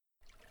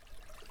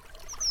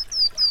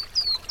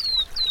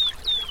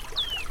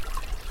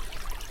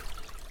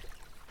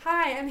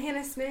am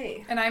Hannah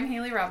Smay. And I'm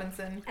Haley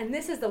Robinson. And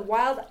this is the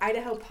Wild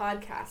Idaho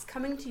podcast,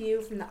 coming to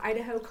you from the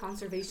Idaho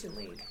Conservation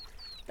League.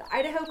 The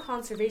Idaho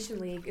Conservation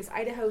League is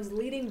Idaho's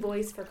leading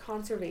voice for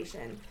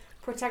conservation,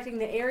 protecting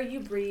the air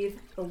you breathe,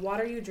 the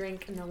water you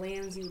drink, and the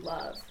lands you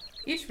love.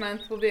 Each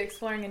month, we'll be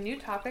exploring a new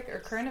topic or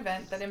current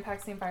event that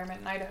impacts the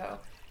environment in Idaho.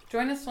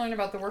 Join us to learn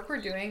about the work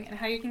we're doing and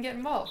how you can get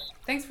involved.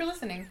 Thanks for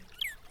listening.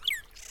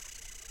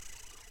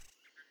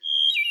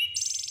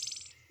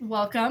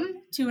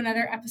 Welcome to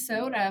another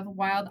episode of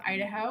Wild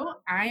Idaho.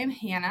 I am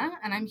Hannah,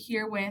 and I'm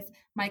here with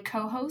my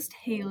co-host,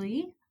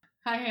 Haley.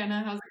 Hi,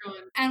 Hannah. How's it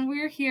going? And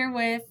we're here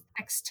with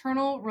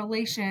External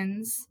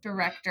Relations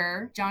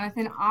Director,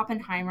 Jonathan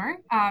Oppenheimer,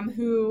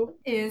 who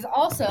is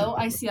also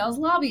ICL's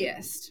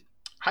lobbyist.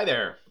 Hi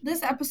there.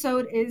 This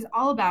episode is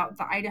all about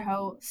the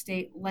Idaho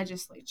State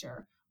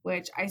Legislature,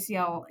 which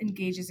ICL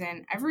engages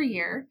in every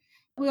year.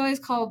 We always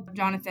call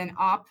Jonathan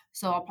Op,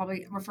 so I'll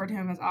probably refer to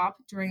him as Op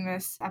during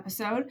this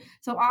episode.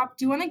 So Op,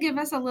 do you want to give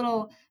us a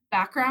little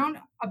background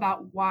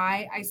about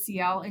why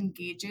ICL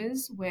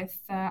engages with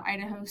the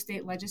Idaho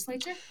State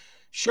Legislature?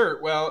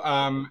 Sure.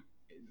 Well,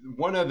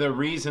 one of the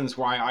reasons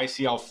why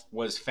ICL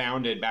was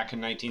founded back in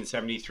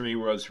 1973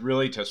 was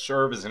really to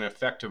serve as an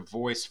effective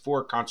voice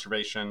for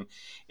conservation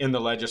in the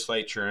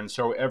legislature. And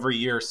so every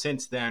year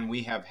since then,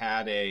 we have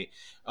had a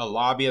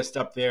lobbyist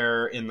up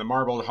there in the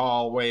marbled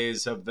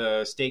hallways of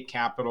the state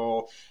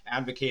capitol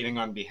advocating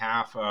on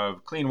behalf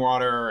of clean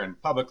water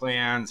and public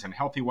lands and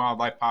healthy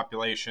wildlife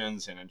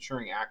populations and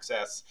ensuring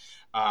access,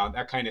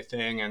 that kind of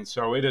thing. And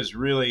so it is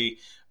really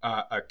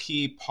a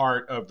key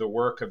part of the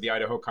work of the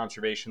Idaho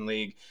Conservation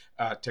League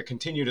to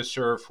continue to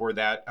serve for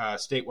that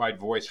statewide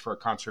voice for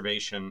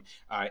conservation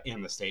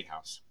in the State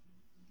House.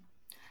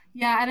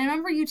 Yeah, and I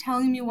remember you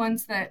telling me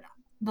once that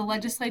the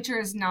legislature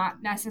is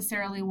not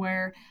necessarily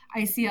where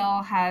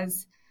ICL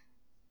has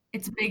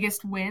its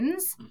biggest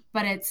wins,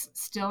 but it's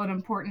still an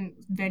important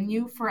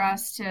venue for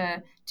us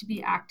to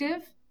be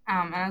active.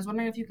 And I was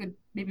wondering if you could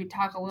maybe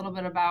talk a little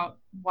bit about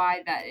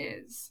why that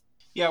is.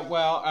 Yeah,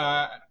 well,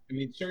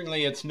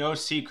 certainly it's no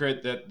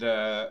secret that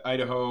the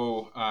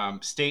Idaho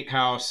State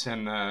House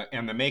and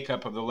the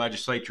makeup of the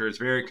legislature is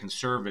very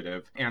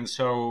conservative. And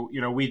so,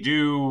 we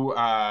do,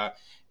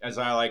 as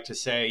I like to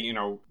say,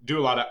 do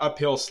a lot of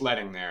uphill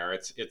sledding there.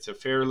 It's a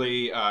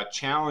fairly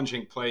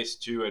challenging place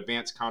to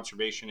advance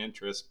conservation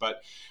interests,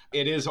 but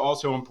it is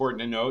also important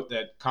to note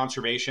that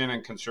conservation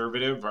and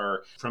conservative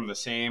are from the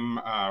same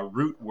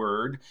root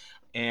word,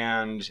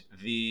 and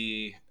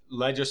the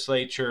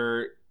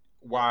legislature,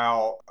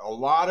 while a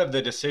lot of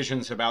the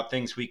decisions about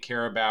things we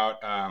care about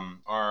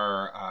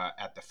are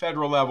at the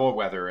federal level,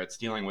 whether it's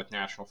dealing with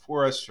national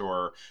forests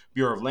or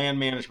Bureau of Land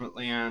Management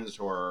lands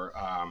or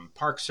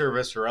Park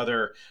Service or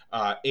other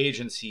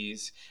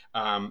agencies,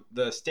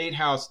 the State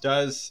House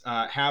does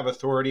have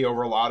authority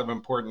over a lot of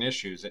important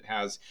issues. It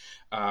has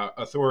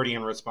authority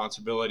and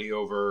responsibility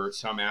over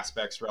some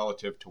aspects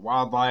relative to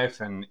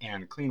wildlife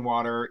and clean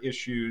water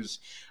issues,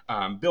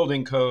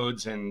 building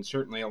codes, and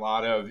certainly a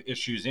lot of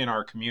issues in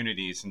our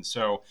communities. And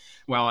so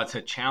while it's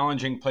a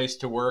challenging place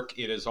to work,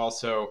 it is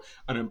also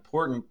an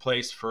important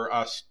place for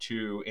us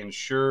to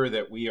ensure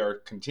that we are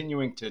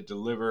continuing to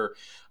deliver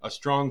a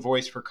strong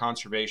voice for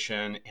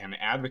conservation and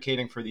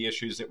advocating for the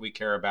issues that we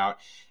care about.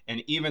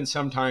 And even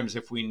sometimes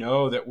if we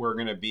know that we're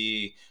going to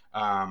be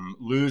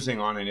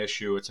losing on an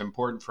issue, it's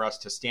important for us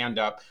to stand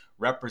up,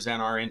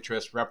 represent our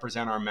interests,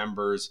 represent our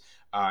members,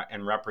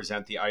 and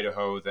represent the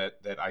Idaho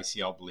that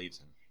ICL believes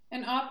in.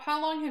 And Op, how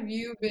long have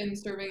you been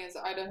serving as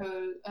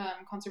Idaho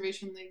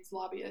Conservation League's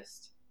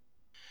lobbyist?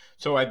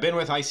 So I've been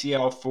with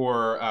ICL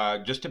for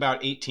just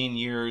about 18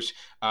 years.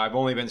 I've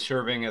only been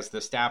serving as the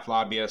staff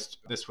lobbyist.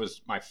 This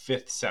was my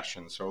fifth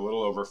session, so a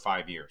little over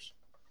 5 years.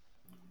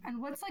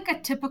 And what's like a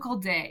typical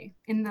day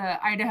in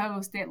the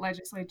Idaho State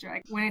Legislature,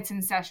 like when it's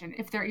in session,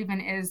 if there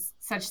even is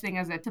such thing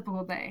as a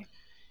typical day?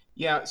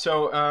 Yeah,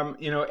 so,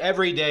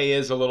 every day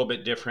is a little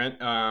bit different,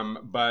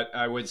 but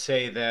I would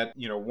say that,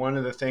 one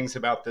of the things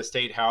about the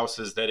State House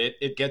is that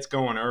it gets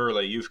going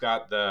early. You've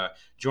got the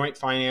Joint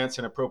Finance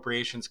and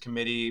Appropriations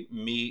Committee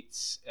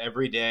meets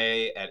every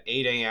day at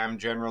 8 a.m.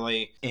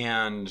 generally,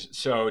 and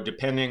so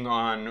depending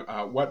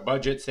on what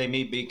budgets they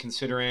may be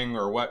considering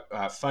or what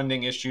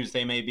funding issues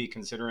they may be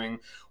considering,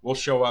 we'll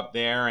show up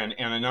there, and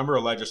a number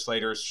of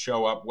legislators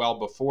show up well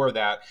before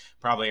that,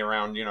 probably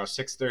around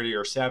 6:30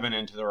 or 7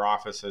 into their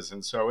offices,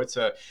 and so it's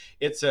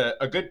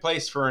a good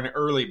place for an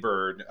early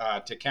bird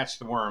to catch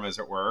the worm, as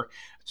it were.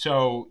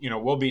 So,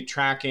 we'll be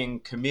tracking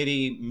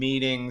committee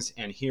meetings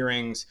and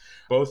hearings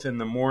both in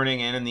the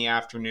morning and in the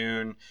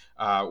afternoon,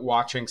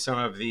 watching some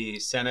of the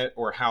Senate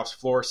or House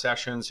floor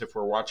sessions. If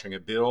we're watching a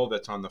bill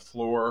that's on the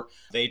floor,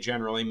 they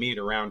generally meet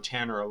around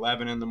 10 or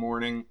 11 in the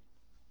morning.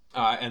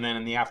 And then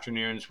in the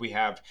afternoons, we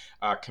have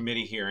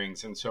committee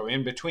hearings. And so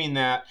in between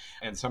that,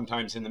 and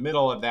sometimes in the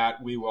middle of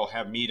that, we will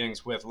have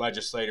meetings with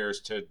legislators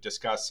to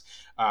discuss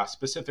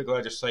specific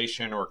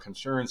legislation or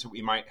concerns that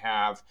we might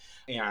have,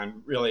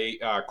 and really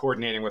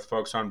coordinating with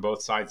folks on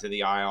both sides of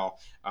the aisle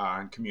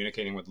and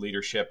communicating with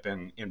leadership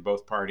in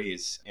both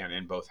parties and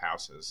in both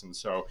houses. And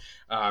so,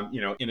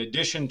 in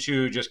addition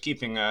to just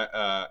keeping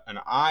an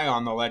eye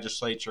on the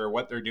legislature,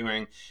 what they're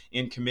doing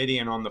in committee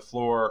and on the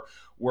floor,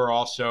 we're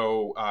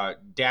also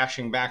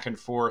dashing back and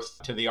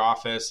forth to the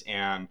office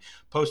and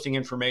posting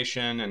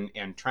information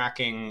and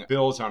tracking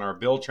bills on our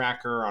bill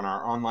tracker, on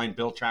our online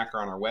bill tracker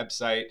on our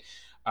website,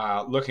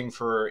 looking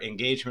for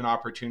engagement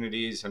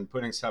opportunities and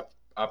putting stuff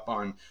up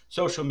on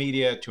social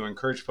media to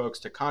encourage folks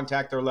to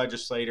contact their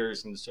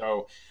legislators. And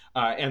so,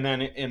 and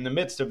then in the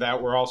midst of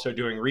that, we're also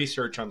doing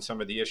research on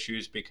some of the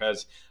issues,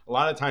 because a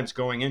lot of times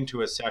going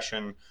into a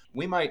session,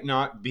 we might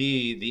not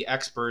be the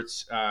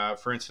experts,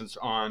 for instance,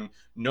 on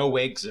no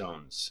wake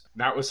zones.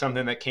 That was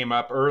something that came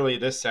up early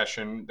this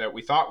session that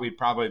we thought we'd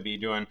probably be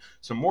doing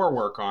some more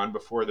work on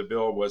before the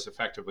bill was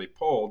effectively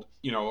pulled.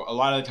 A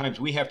lot of the times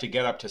we have to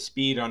get up to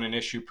speed on an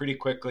issue pretty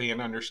quickly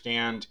and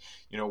understand,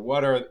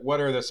 what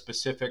are the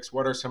specifics,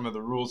 what are some of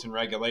the rules and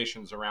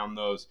regulations around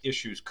those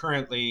issues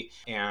currently,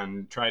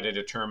 and try to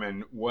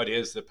determine what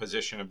is the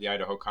position of the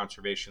Idaho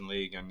Conservation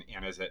League, and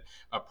is it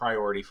a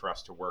priority for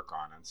us to work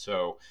on. And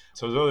so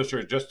those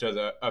are just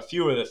a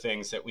few of the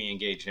things that we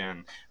engage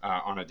in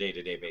on a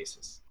day-to-day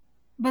basis.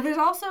 But there's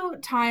also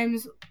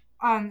times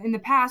in the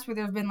past where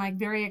there have been like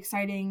very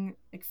exciting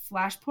like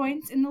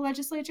flashpoints in the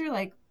legislature,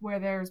 like where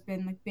there's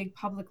been like big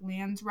public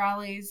lands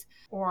rallies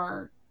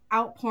or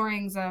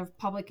outpourings of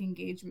public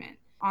engagement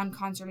on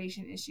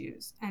conservation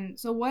issues. And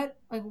so what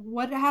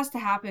has to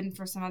happen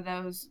for some of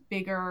those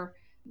bigger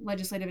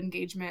legislative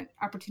engagement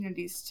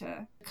opportunities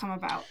to come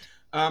about?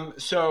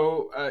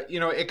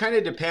 It kind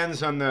of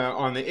depends on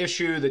the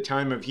issue, the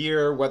time of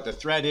year, what the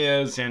threat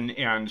is,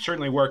 and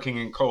certainly working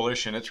in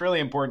coalition. It's really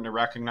important to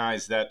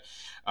recognize that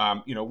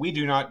we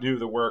do not do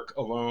the work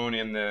alone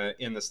in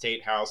the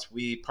State House.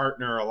 We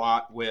partner a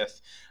lot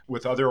with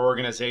other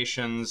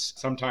organizations,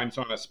 sometimes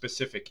on a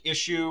specific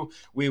issue.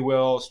 We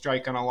will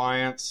strike an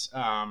alliance,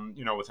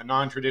 with a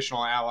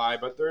non-traditional ally,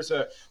 but there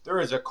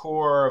is a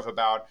core of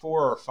about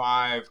 4 or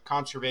 5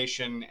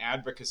 conservation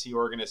advocacy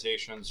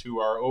organizations who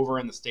are over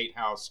in the State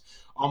House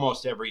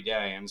almost every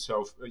day. And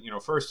so,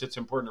 first, it's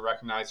important to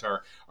recognize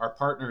our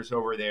partners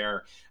over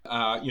there.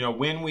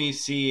 When we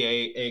see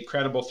a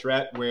credible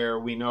threat where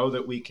we know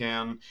that we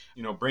can,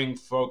 bring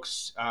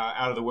folks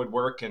out of the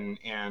woodwork and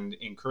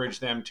encourage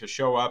them to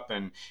show up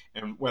and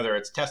whether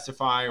it's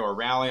testify or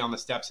rally on the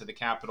steps of the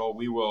Capitol,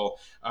 we will,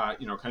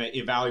 kind of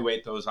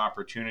evaluate those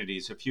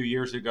opportunities. A few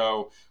years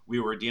ago, we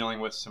were dealing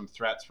with some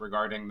threats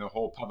regarding the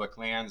whole public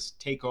lands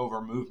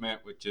takeover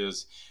movement, which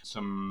is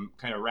some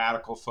kind of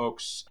radical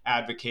folks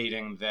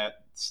advocating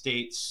that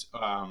states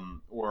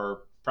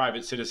or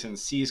private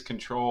citizens seize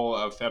control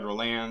of federal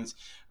lands,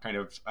 kind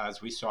of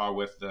as we saw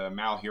with the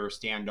Malheur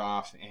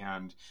standoff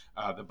and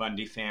the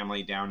Bundy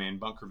family down in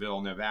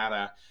Bunkerville,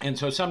 Nevada. And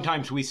so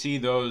sometimes we see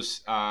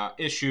those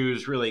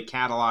issues really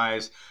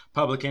catalyze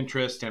public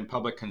interest and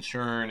public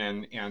concern.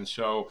 And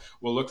so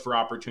we'll look for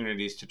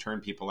opportunities to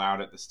turn people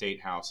out at the State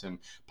House. And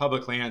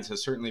public lands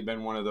has certainly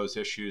been one of those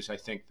issues, I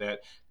think,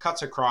 that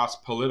cuts across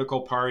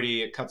political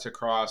party, it cuts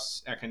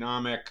across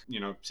economic,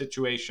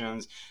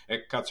 situations,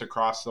 it cuts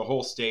across the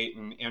whole state.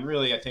 And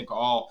really, I think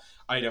all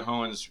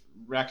Idahoans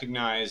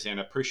recognize and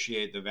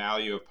appreciate the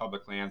value of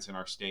public lands in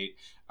our state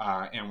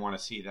and want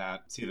to see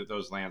that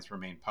those lands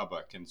remain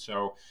public. And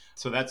so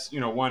that's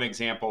one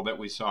example that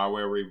we saw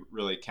where we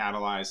really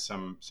catalyzed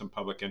some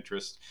public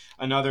interest.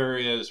 Another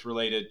is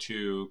related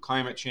to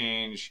climate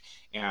change,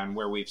 and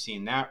where we've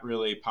seen that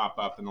really pop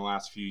up in the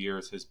last few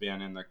years has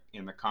been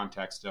in the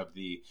context of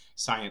the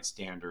science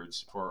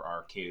standards for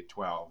our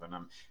K-12. And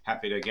I'm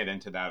happy to get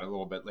into that a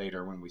little bit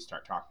later when we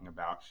start talking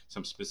about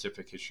some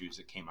specific issues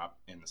that came up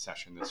in the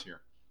session this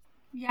year.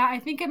 Yeah, I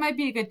think it might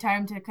be a good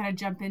time to kind of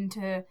jump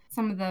into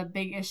some of the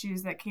big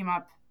issues that came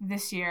up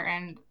this year.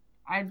 And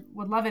I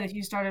would love it if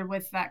you started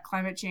with that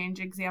climate change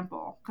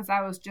example, because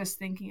I was just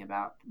thinking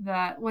about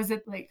was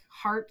it like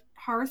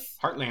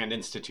Heartland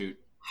Institute.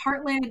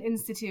 Heartland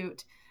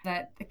Institute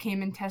that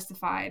came and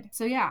testified.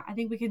 So yeah, I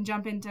think we can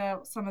jump into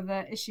some of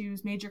the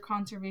issues, major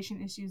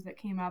conservation issues that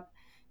came up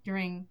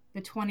during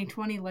the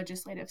 2020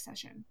 legislative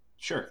session.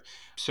 Sure.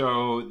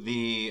 So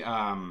the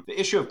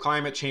issue of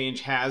climate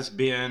change has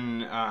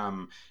been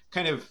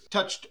kind of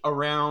touched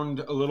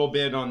around a little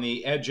bit on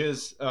the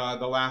edges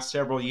the last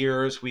several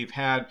years. We've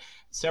had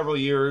several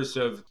years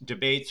of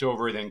debates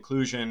over the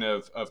inclusion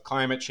of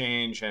climate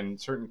change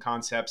and certain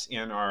concepts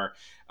in our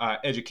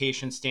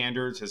education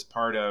standards as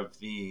part of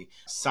the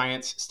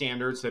science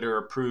standards that are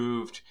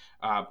approved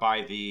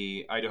by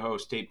the Idaho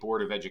State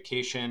Board of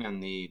Education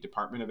and the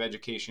Department of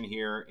Education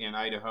here in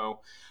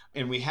Idaho.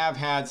 And we have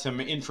had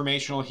some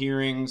informational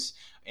hearings.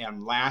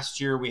 And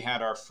last year we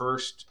had our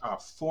first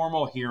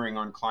formal hearing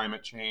on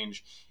climate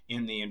change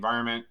in the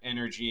Environment,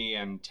 Energy,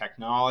 and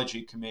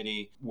Technology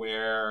Committee,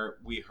 where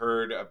we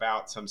heard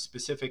about some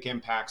specific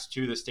impacts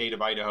to the state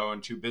of Idaho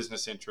and to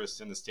business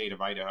interests in the state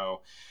of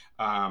Idaho.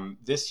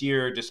 This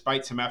year,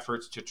 despite some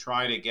efforts to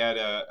try to get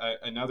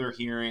another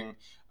hearing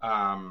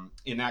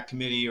in that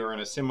committee or in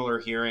a similar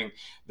hearing,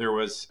 there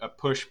was a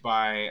push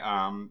by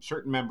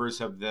certain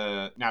members of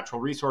the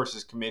Natural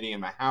Resources Committee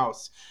in the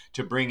House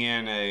to bring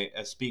in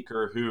a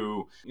speaker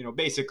who,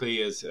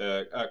 basically is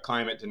a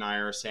climate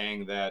denier,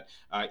 saying that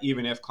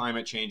even if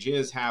climate change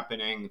is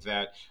happening,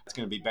 that it's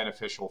going to be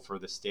beneficial for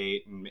the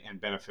state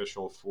and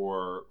beneficial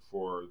for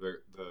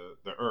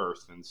the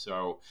earth. And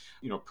so,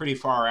 pretty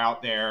far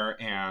out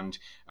there, and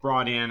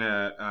brought in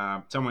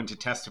someone to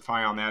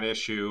testify on that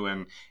issue,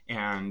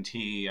 and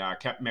he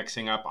kept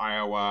mixing up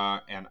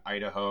Iowa and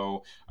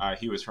Idaho.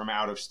 He was from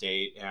out of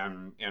state,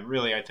 and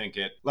really, I think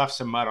it left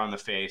some mud on the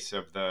face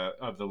of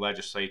the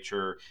legislature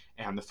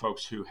and the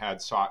folks who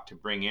had sought to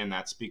bring in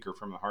that speaker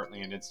from the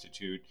Heartland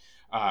Institute.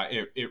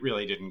 It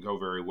really didn't go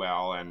very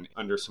well, and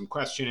under some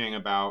questioning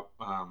about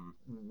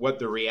what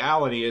the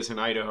reality is in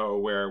Idaho,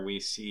 where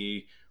we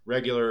see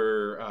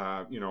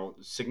regular,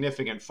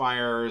 significant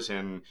fires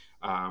and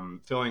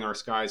filling our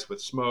skies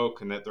with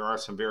smoke, and that there are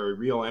some very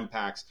real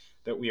impacts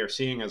that we are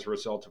seeing as a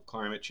result of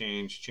climate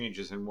change,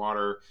 changes in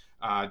water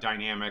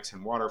dynamics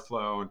and water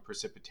flow and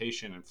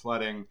precipitation and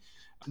flooding.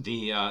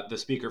 The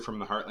speaker from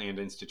the Heartland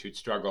Institute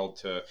struggled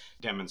to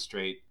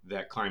demonstrate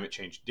that climate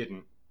change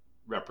didn't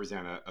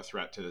represent a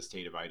threat to the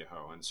state of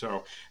Idaho. And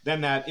so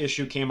then that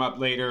issue came up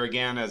later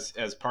again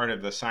as part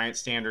of the science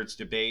standards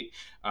debate.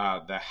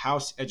 The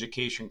House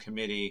Education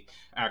Committee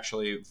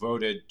actually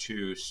voted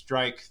to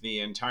strike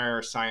the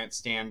entire science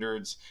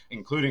standards,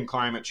 including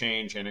climate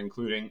change and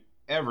including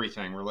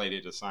everything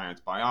related to science,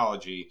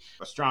 biology,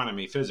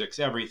 astronomy, physics,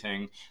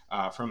 everything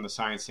from the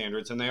science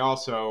standards. And they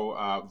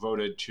also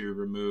voted to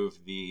remove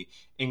the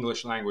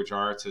English language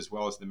arts as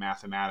well as the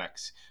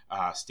mathematics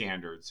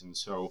standards. And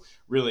so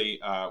really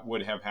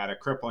would have had a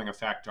crippling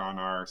effect on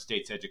our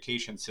state's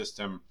education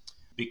system.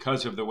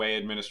 Because of the way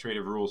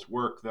administrative rules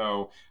work,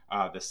 though,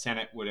 the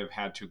Senate would have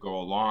had to go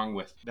along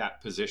with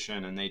that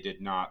position, and they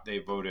did not. They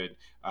voted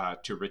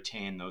to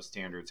retain those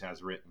standards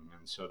as written,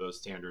 and so those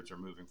standards are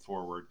moving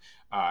forward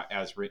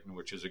as written,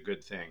 which is a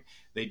good thing.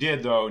 They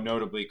did, though,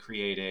 notably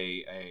create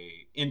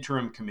a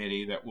interim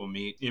committee that will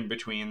meet in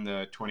between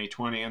the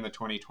 2020 and the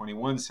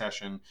 2021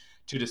 session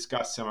to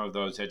discuss some of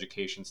those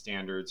education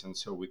standards, and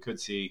so we could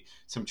see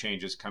some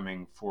changes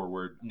coming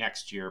forward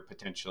next year,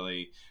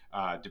 potentially,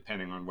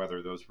 depending on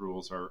whether those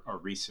rules are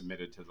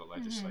resubmitted to the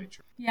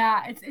legislature. Mm-hmm.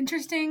 Yeah, it's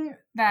interesting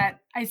that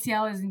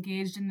ICL is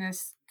engaged in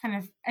this kind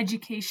of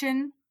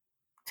education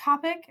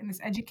topic and this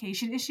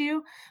education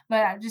issue, but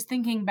I'm just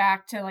thinking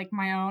back to like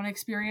my own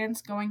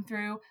experience going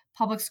through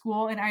public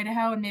school in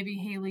Idaho, and maybe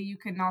Haley, you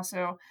can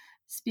also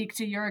speak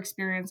to your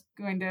experience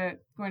going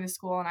to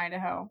school in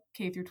Idaho,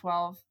 K through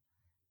 12,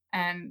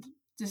 and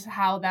just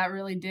how that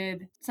really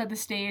did set the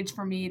stage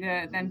for me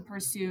to then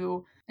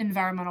pursue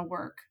environmental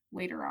work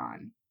later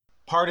on.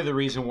 Part of the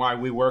reason why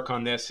we work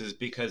on this is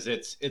because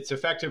it's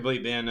effectively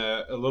been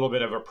a little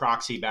bit of a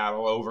proxy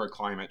battle over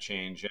climate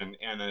change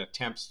and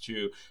attempts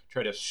to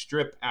try to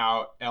strip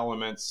out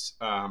elements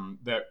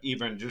that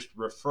even just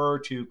refer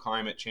to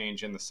climate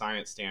change in the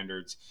science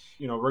standards.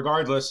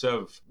 Regardless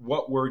of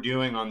what we're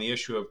doing on the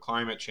issue of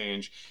climate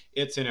change,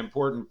 it's an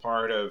important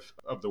part of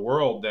the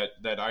world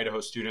that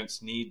Idaho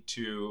students need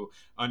to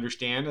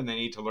understand and they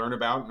need to learn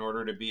about in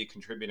order to be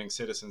contributing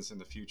citizens in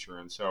the future.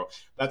 And so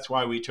that's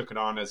why we took it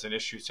on as an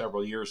issue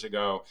several years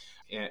ago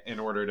in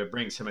order to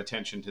bring some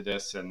attention to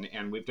this.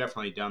 And we've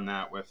definitely done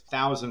that with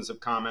thousands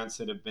of comments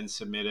that have been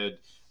submitted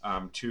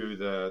to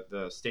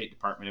the State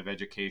Department of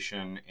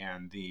Education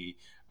and the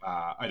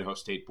Idaho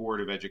State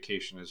Board of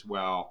Education as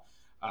well.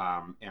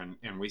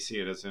 And we see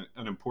it as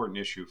an important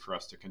issue for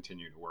us to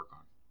continue to work on.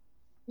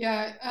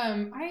 Yeah,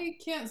 I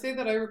can't say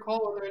that I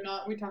recall whether or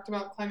not we talked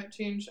about climate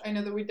change. I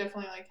know that we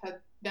definitely had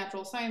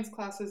natural science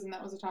classes, and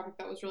that was a topic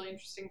that was really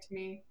interesting to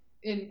me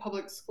in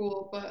public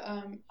school, but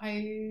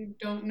I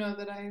don't know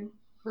that I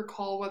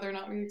recall whether or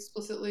not we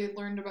explicitly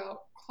learned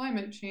about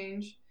climate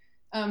change.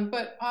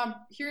 But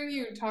hearing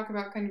you talk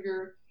about kind of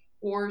your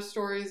war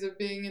stories of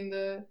being in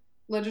the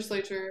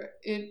legislature,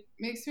 it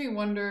makes me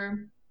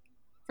wonder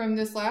from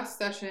this last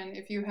session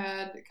if you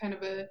had kind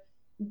of a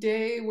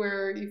day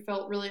where you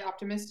felt really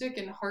optimistic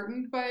and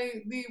heartened by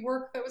the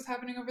work that was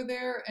happening over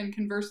there, and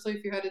conversely,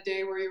 if you had a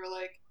day where you were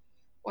like,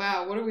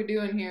 wow, what are we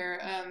doing here?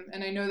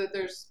 And I know that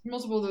there's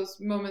multiple of those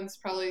moments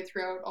probably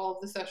throughout all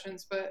of the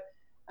sessions, but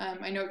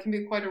I know it can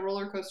be quite a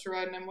roller coaster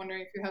ride, and I'm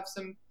wondering if you have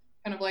some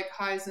kind of like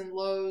highs and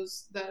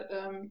lows that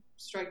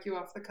strike you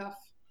off the cuff.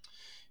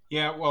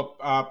 Yeah, well,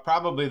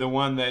 probably the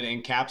one that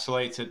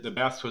encapsulates it the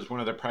best was one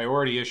of the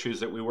priority issues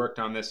that we worked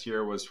on this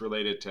year was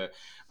related to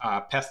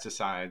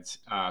pesticides,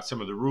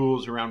 some of the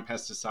rules around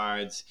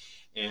pesticides,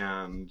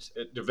 and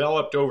it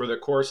developed over the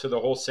course of the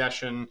whole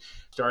session,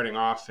 starting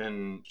off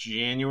in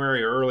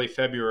January or early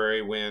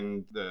February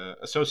when the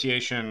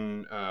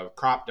Association of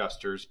Crop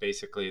Dusters,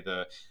 basically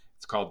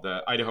It's called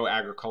the Idaho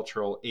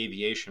Agricultural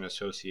Aviation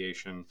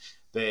Association.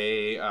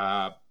 They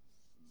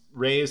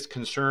raised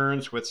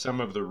concerns with some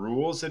of the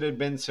rules that had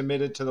been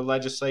submitted to the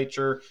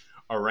legislature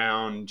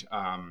around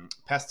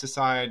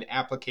pesticide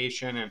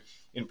application, and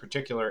in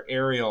particular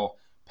aerial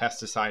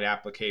pesticide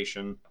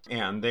application.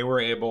 And they were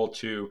able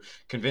to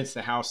convince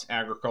the House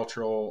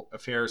Agricultural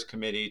Affairs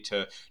Committee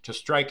to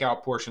strike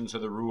out portions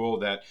of the rule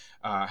that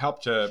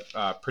helped to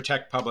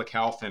protect public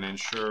health and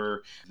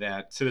ensure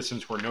that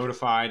citizens were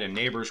notified and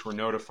neighbors were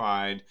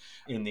notified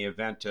in the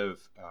event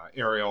of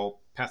aerial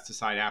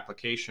pesticide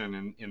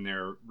application in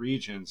their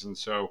regions. And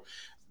so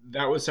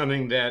that was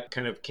something that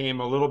kind of came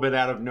a little bit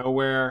out of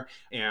nowhere.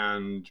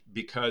 And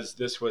because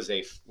this was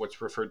what's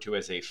referred to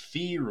as a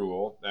fee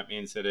rule, that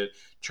means that it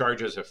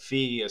charges a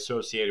fee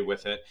associated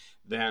with it,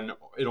 then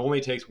it only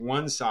takes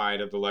one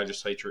side of the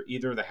legislature,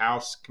 either the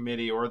House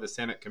committee or the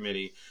Senate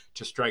committee,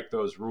 to strike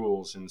those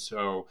rules. And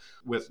so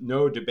with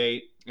no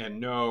debate and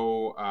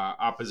no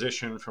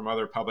opposition from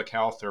other public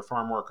health or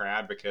farm worker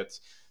advocates,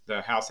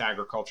 the House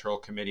Agricultural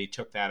Committee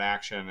took that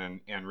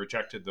action and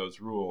rejected those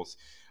rules.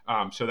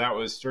 So that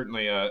was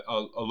certainly a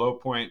low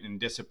point and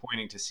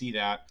disappointing to see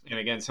that. And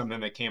again, something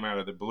that came out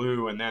of the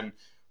blue. And then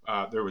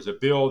there was a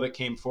bill that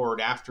came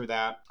forward after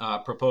that,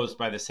 proposed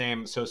by the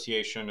same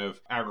Association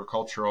of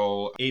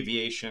Agricultural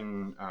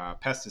Aviation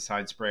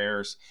Pesticide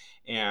Sprayers.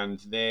 And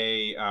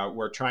they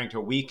were trying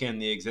to weaken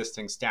the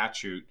existing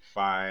statute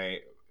by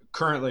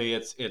currently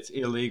it's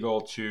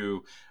illegal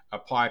to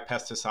apply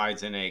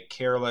pesticides in a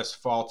careless,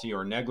 faulty,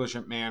 or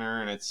negligent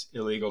manner, and it's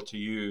illegal to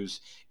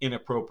use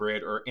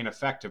inappropriate or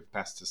ineffective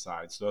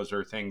pesticides. Those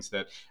are things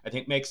that I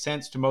think make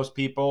sense to most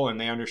people, and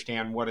they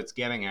understand what it's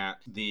getting at.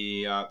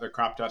 The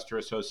Crop Duster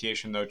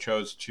Association, though,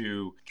 chose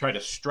to try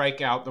to strike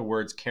out the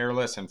words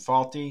careless and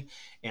faulty,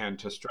 and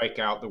to strike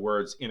out the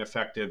words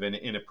ineffective and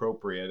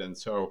inappropriate. And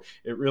so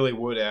it really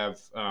would have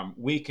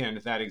weakened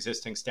that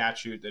existing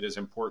statute that is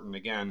important,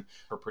 again,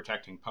 for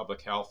protecting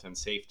public health and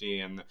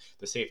safety, and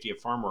the safety of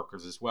farm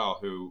workers as well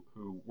who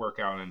work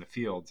out in the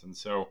fields. And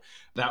so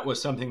that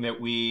was something that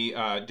we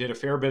did a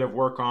fair bit of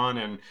work on,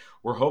 and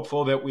we're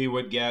hopeful that we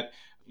would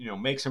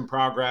make some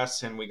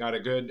progress. And we got a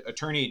good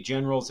Attorney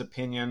General's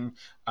opinion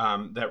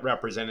that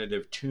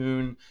Representative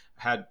Toon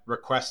had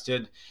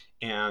requested.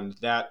 And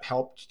that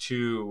helped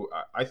to,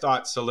 I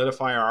thought,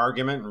 solidify our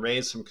argument and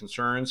raise some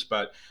concerns.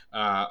 But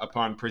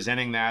upon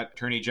presenting that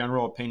Attorney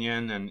General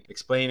opinion and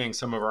explaining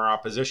some of our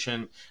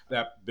opposition,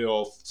 that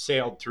bill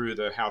sailed through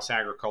the House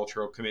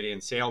Agricultural Committee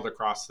and sailed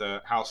across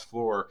the House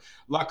floor.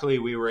 Luckily,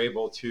 we were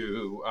able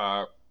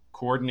to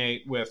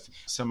coordinate with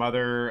some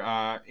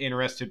other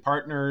interested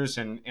partners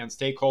and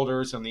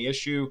stakeholders on the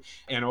issue.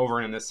 And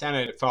over in the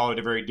Senate, it followed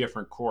a very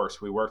different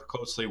course. We worked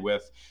closely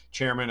with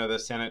Chairman of the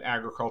Senate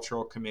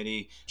Agricultural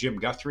Committee, Jim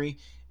Guthrie,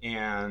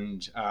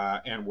 and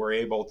were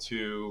able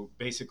to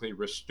basically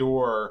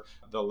restore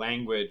the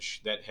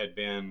language that had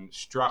been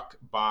struck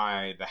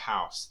by the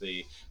House.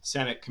 The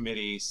Senate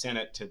committee sent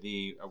it to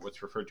the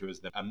what's referred to as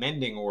the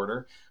amending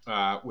order,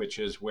 which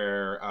is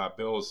where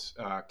bills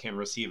can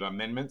receive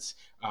amendments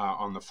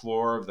on the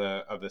floor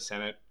of the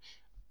Senate.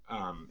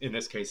 In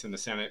this case, in the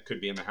Senate, could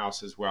be in the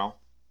House as well.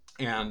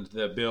 And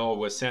the bill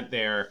was sent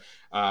there,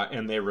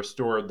 and they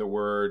restored the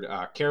word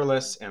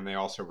careless, and they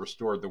also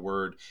restored the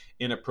word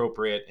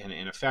inappropriate and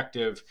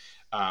ineffective,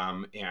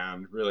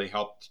 and really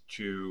helped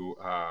to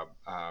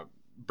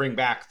bring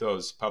back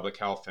those public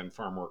health and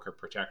farm worker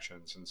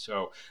protections. And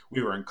so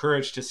we were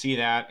encouraged to see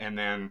that, and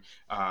then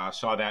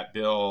saw that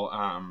bill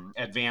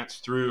advance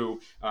through.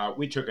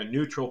 We took a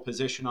neutral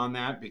position on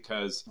that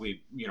because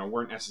we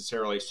weren't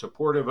necessarily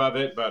supportive of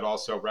it, but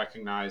also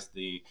recognized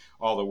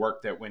all the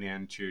work that went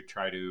in to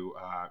try to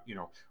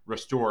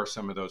restore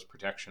some of those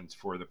protections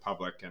for the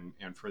public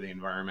and for the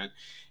environment.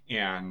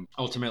 And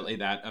ultimately,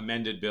 that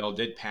amended bill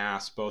did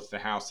pass both the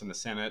House and the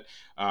Senate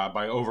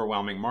by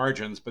overwhelming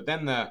margins. But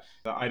then the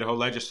Idaho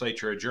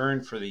legislature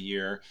adjourned for the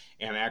year,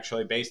 and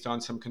actually, based on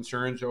some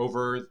concerns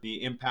over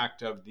the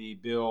impact of the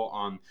bill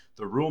on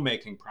the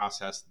rulemaking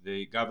process,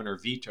 the governor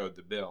vetoed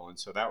the bill. And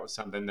so that was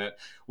something that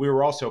we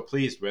were also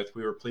pleased with.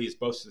 We were pleased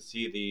both to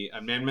see the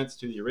amendments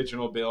to the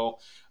original bill,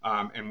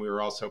 and we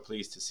were also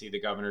pleased to see the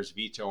governor's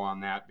veto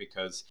on that,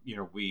 because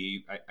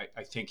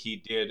I think he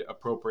did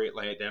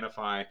appropriately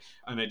identify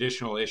an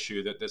additional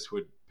issue that this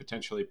would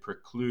potentially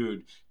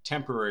preclude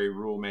temporary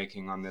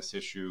rulemaking on this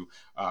issue,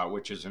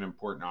 which is an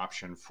important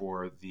option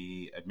for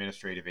the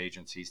administrative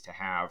agencies to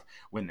have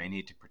when they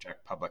need to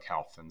protect public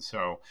health. And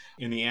so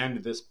in the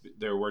end,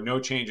 there were no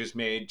changes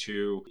made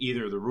to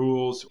either the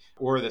rules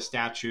or the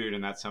statute,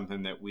 and that's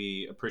something that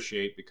we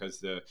appreciate, because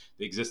the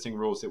existing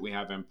rules that we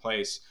have in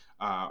place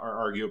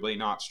are arguably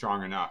not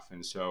strong enough.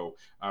 And so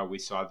we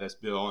saw this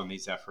bill and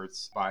these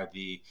efforts by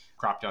the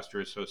Crop Duster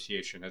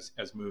Association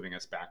as moving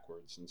us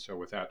backwards. And so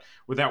with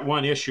that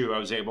one issue, I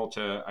was able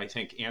to, I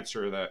think,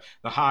 answer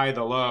the high,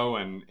 the low,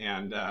 and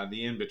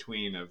the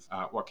in-between of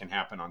what can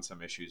happen on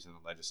some issues in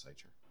the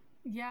legislature.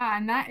 Yeah,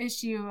 and that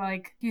issue,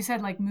 like you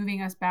said, like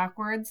moving us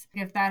backwards,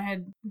 if that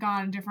had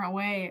gone a different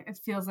way, it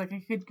feels like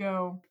it could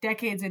go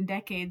decades and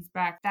decades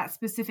back. That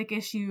specific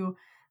issue,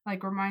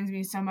 like, reminds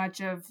me so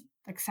much of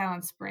like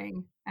Silent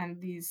Spring and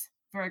these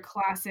very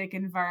classic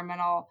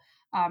environmental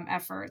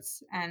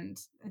efforts. And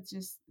it's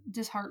just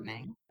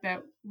disheartening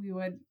that we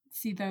would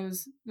see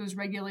those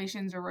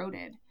regulations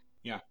eroded.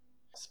 Yeah.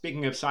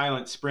 Speaking of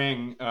Silent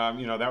Spring,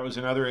 that was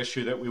another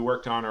issue that we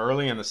worked on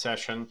early in the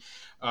session.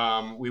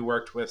 We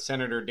worked with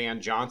Senator Dan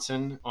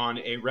Johnson on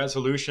a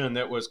resolution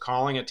that was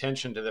calling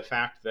attention to the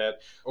fact that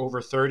over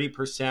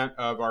 30%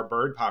 of our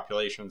bird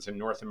populations in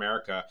North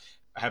America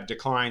have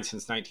declined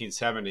since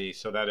 1970.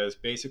 So that is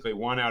basically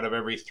one out of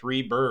every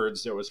three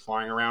birds that was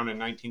flying around in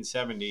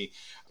 1970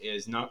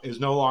 is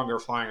no longer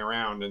flying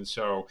around. And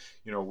so,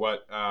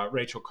 what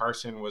Rachel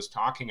Carson was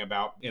talking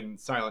about in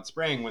Silent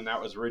Spring when that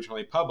was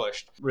originally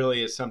published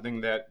really is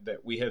something that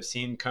we have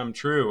seen come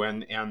true,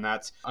 and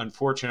that's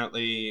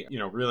unfortunately,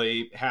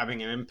 really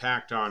having an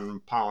impact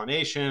on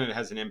pollination. It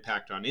has an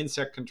impact on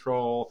insect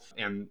control,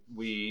 and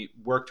we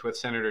worked with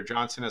Senator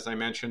Johnson, as I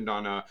mentioned,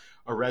 on a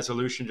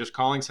resolution just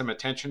calling some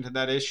attention to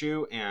that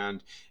issue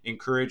and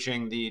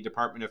encouraging the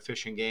Department of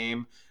Fish and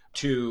Game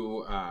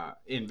to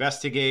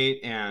investigate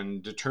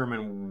and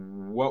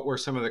determine what were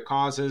some of the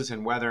causes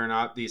and whether or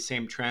not these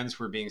same trends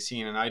were being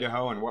seen in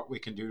Idaho and what we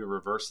can do to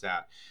reverse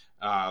that.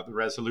 The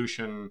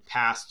resolution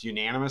passed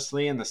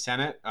unanimously in the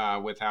Senate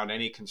without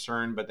any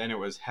concern, but then it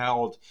was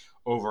held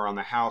over on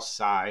the House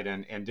side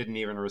and didn't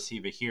even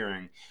receive a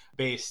hearing,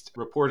 based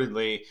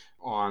reportedly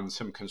on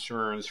some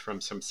concerns from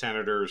some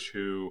senators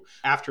who,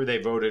 after they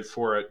voted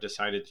for it,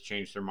 decided to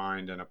change their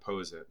mind and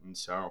oppose it. And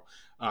so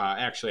I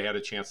actually had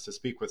a chance to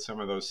speak with some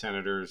of those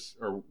senators,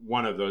 or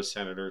one of those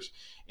senators,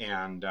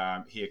 and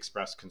he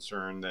expressed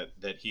concern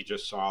that he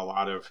just saw a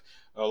lot of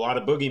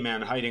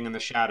boogeymen hiding in the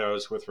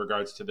shadows with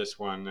regards to this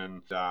one,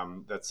 and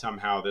that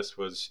somehow this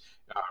was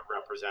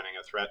representing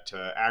a threat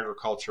to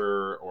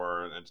agriculture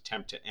or an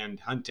attempt to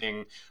end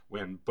hunting,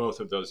 when both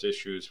of those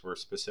issues were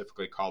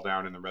specifically called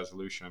out in the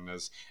resolution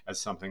as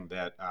something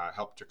that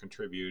helped to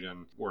contribute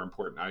and were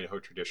important Idaho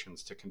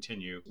traditions to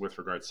continue with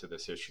regards to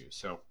this issue.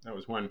 So that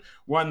was one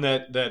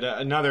that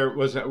another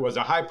was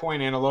a high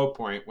point and a low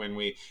point. When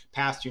we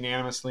passed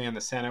unanimously in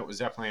the Senate, was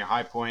definitely a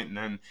high point, and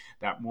then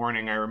that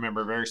morning I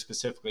remember very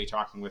specifically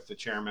talking with the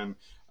chairman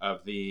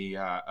of the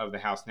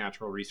House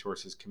Natural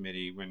Resources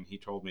Committee when he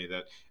told me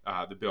that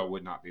the bill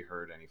would not be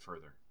heard any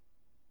further.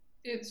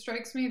 It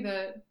strikes me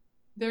that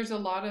there's a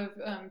lot of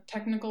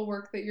technical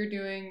work that you're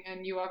doing,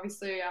 and you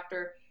obviously,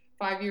 after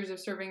 5 years of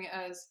serving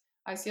as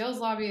ICL's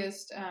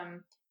lobbyist,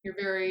 you're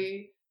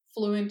very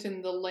fluent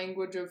in the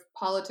language of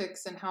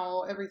politics and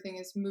how everything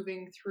is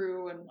moving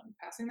through and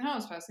passing the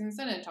House, passing the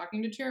Senate,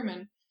 talking to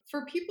chairmen.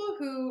 For people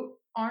who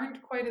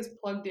aren't quite as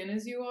plugged in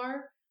as you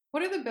are,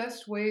 what are the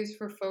best ways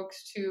for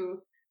folks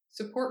to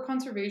support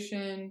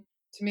conservation,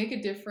 to make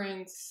a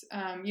difference?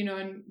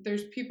 And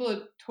there's people at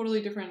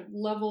totally different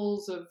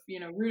levels of,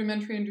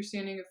 rudimentary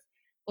understanding of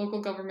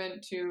local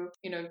government to,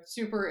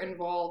 super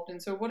involved.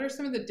 And so what are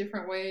some of the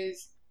different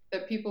ways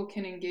that people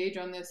can engage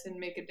on this and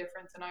make a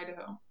difference in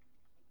Idaho?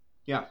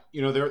 Yeah,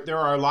 there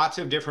are lots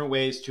of different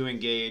ways to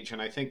engage, and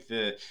I think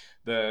the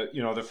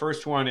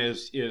first one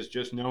is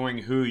just knowing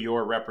who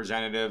your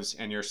representatives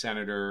and your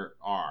senator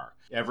are.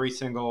 Every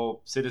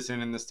single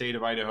citizen in the state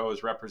of Idaho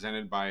is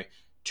represented by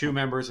two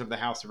members of the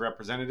House of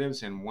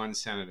Representatives and one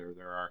senator.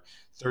 There are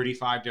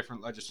 35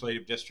 different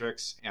legislative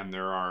districts, and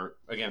there are,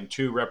 again,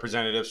 two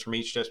representatives from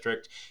each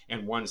district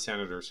and one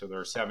senator. So there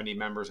are 70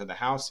 members of the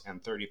House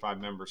and 35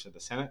 members of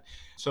the Senate.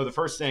 So the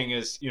first thing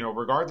is,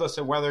 regardless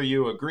of whether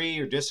you agree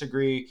or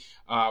disagree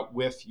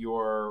with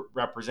your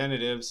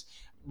representatives,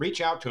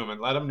 reach out to them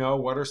and let them know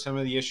what are some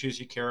of the issues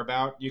you care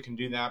about. You can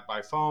do that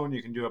by phone.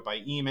 You can do it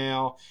by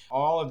email.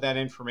 All of that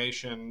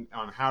information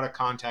on how to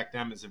contact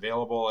them is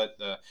available at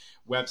the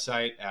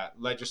website at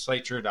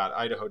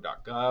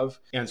legislature.idaho.gov.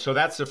 And so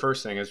that's the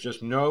first thing, is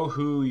just know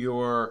who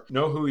your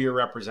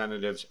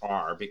representatives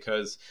are,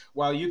 because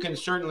while you can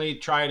certainly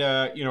try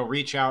to,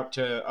 reach out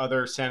to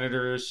other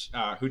senators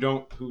who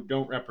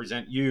don't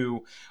represent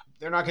you,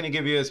 they're not going to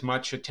give you as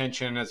much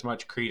attention, as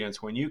much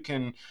credence. When you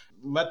can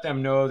let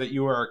them know that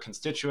you are a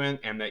constituent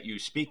and that you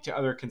speak to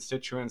other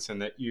constituents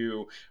and that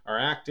you are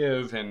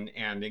active and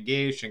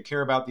engaged and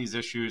care about these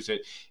issues,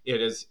 it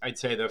is, I'd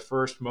say, the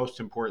first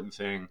most important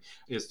thing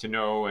is to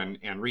know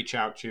and reach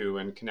out to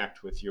and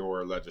connect with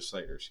your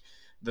legislators.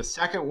 The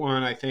second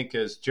one, I think,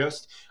 is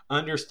just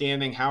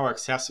understanding how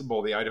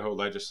accessible the Idaho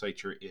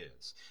legislature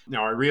is.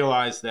 Now, I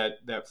realize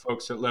that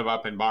folks that live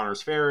up in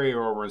Bonners Ferry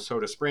or over in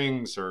Soda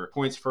Springs or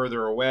points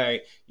further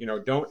away,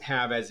 don't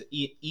have as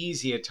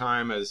easy a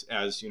time as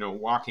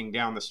walking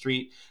down the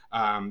street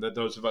that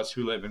those of us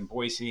who live in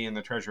Boise and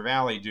the Treasure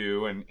Valley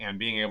do, and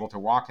being able to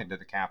walk into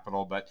the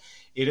Capitol. But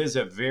it is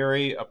a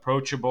very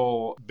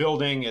approachable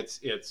building.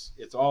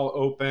 It's all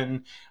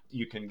open.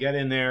 You can get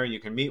in there.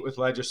 You can meet with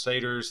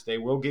legislators. They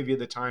will give you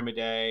the time of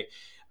day.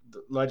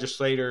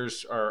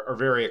 legislators are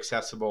very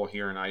accessible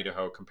here in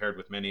Idaho compared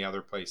with many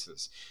other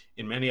places.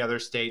 In many other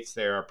states,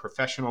 there are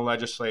professional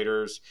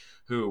legislators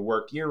who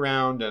work year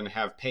round and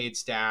have paid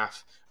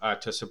staff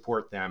to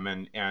support them.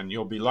 And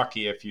you'll be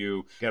lucky if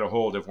you get a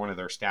hold of one of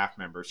their staff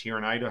members. Here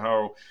in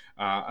Idaho,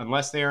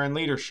 unless they are in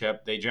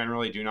leadership, they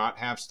generally do not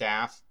have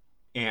staff.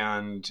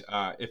 And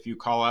if you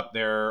call up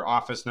their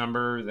office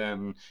number,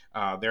 then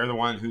they're the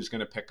one who's going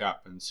to pick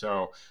up. And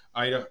so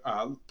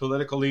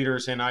political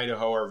leaders in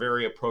Idaho are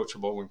very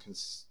approachable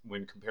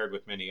when compared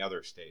with many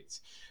other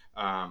states.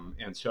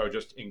 And so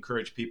just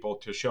encourage people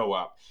to show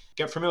up,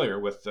 get familiar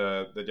with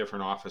the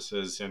different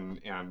offices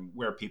and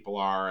where people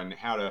are and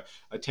how to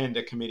attend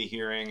a committee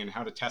hearing and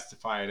how to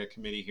testify at a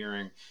committee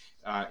hearing.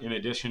 In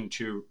addition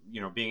to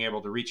being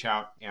able to reach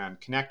out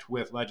and connect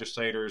with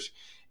legislators.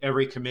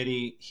 Every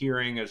committee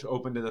hearing is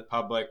open to the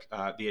public.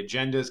 The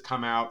agendas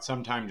come out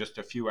sometime just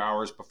a few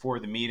hours before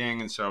the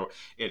meeting, and so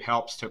it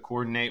helps to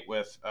coordinate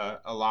with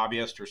a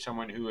lobbyist or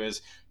someone who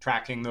is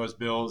tracking those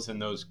bills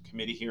and those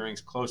committee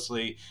hearings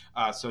closely,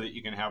 so that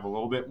you can have a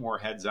little bit more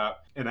heads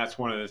up. And that's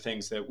one of the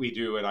things that we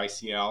do at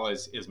ICL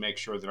is make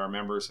sure that our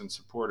members and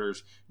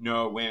supporters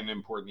know when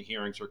important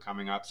hearings are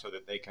coming up, so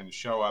that they can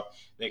show up,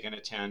 they can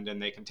attend,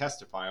 and they can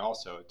testify.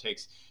 Also,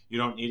 you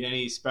don't need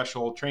any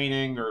special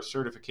training or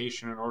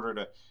certification in order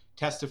to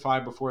testify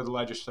before the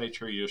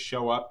legislature. You just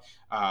show up,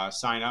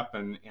 sign up,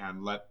 and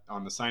let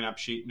on the sign up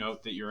sheet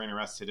note that you're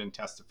interested in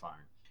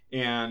testifying.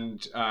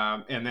 And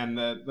then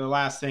the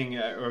last thing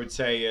I would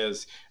say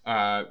is,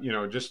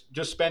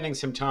 just spending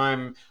some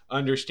time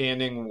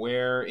understanding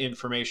where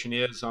information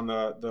is on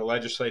the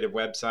legislative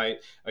website,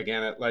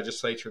 again, at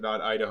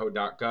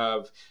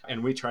legislature.idaho.gov.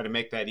 And we try to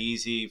make that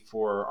easy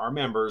for our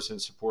members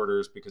and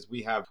supporters because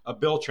we have a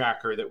bill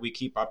tracker that we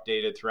keep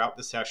updated throughout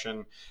the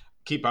session,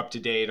 keep up to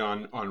date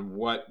on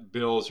what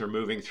bills are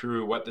moving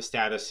through, what the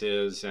status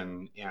is,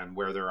 and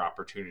where there are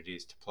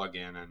opportunities to plug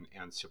in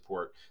and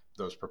support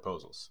those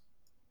proposals.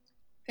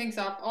 Thanks,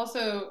 Op.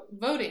 Also,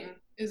 voting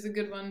is a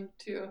good one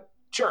too.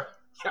 Sure.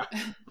 Yeah.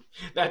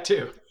 That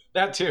too.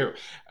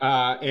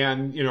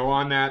 And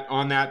on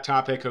that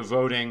topic of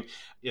voting,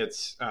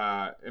 it's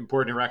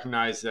important to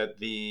recognize that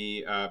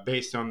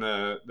based on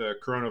the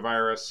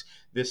coronavirus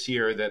this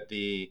year, that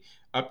the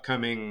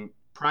upcoming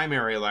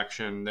primary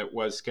election that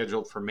was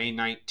scheduled for May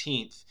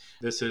 19th,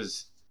 this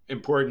is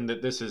important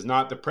that this is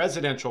not the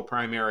presidential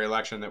primary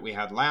election that we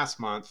had last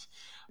month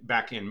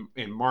back in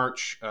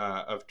March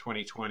of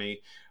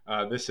 2020.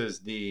 This is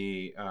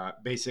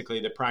basically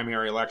the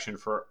primary election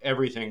for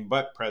everything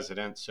but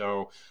president.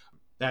 So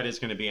that is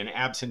going to be an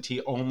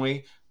absentee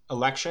only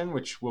election,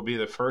 which will be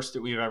the first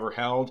that we've ever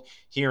held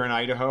here in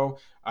Idaho.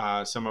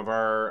 Some of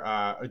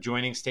our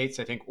adjoining states,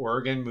 I think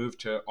Oregon,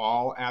 moved to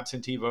all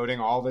absentee voting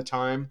all the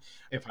time,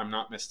 if I'm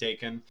not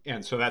mistaken.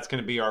 And so that's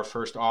going to be our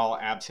first all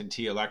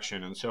absentee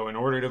election. And so in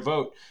order to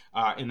vote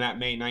in that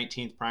May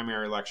 19th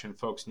primary election,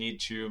 folks need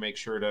to make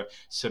sure to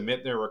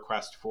submit their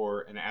request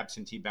for an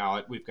absentee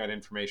ballot. We've got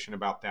information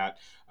about that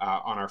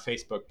on our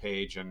Facebook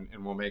page, and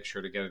we'll make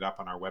sure to get it up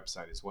on our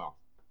website as well.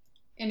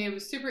 And it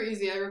was super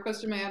easy. I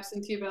requested my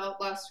absentee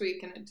ballot last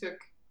week, and it took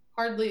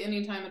hardly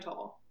any time at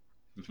all.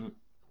 Mm-hmm.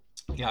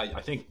 Yeah,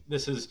 I think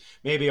this is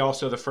maybe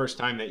also the first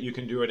time that you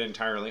can do it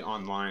entirely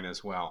online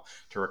as well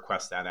to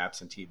request that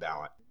absentee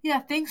ballot. Yeah,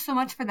 thanks so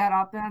much for that,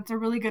 Op. That's a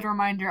really good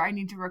reminder. I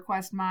need to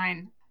request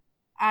mine.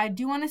 I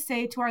do want to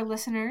say to our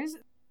listeners,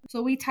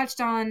 so we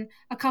touched on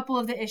a couple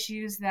of the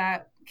issues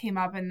that came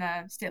up in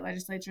the state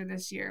legislature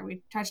this year.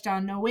 We touched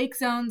on no wake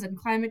zones and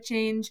climate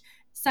change,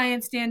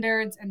 science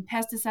standards and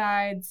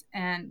pesticides,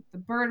 and the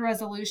bird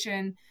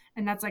resolution.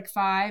 And that's like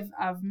 5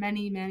 of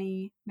many,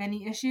 many,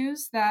 many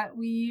issues that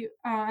we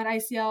at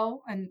ICL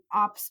and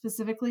OP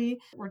specifically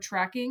were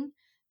tracking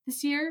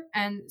this year.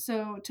 And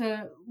so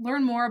to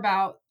learn more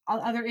about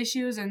other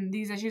issues and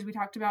these issues we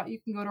talked about, you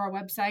can go to our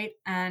website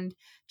and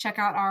check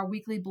out our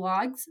weekly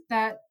blogs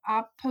that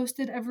OP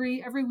posted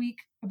every week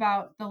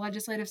about the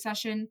legislative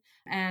session.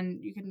 And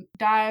you can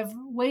dive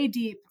way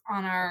deep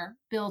on our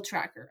bill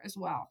tracker as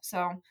well.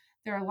 So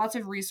there are lots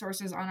of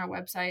resources on our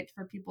website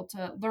for people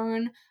to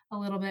learn a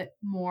little bit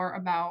more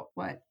about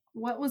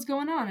what was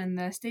going on in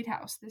the State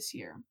House this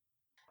year.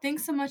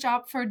 Thanks so much,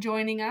 Op, for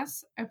joining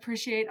us. I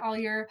appreciate all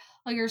your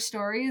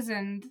stories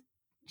and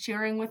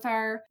sharing with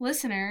our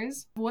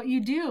listeners what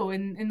you do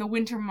in the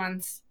winter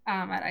months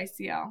at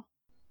ICL.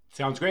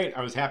 Sounds great.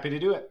 I was happy to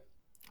do it.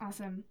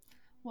 Awesome.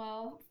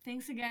 Well,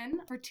 thanks again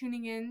for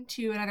tuning in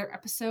to another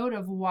episode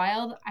of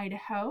Wild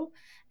Idaho,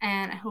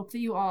 and I hope that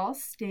you all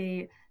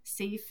stay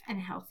safe and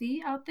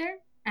healthy out there,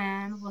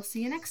 and we'll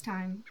see you next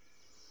time.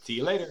 See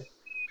you later.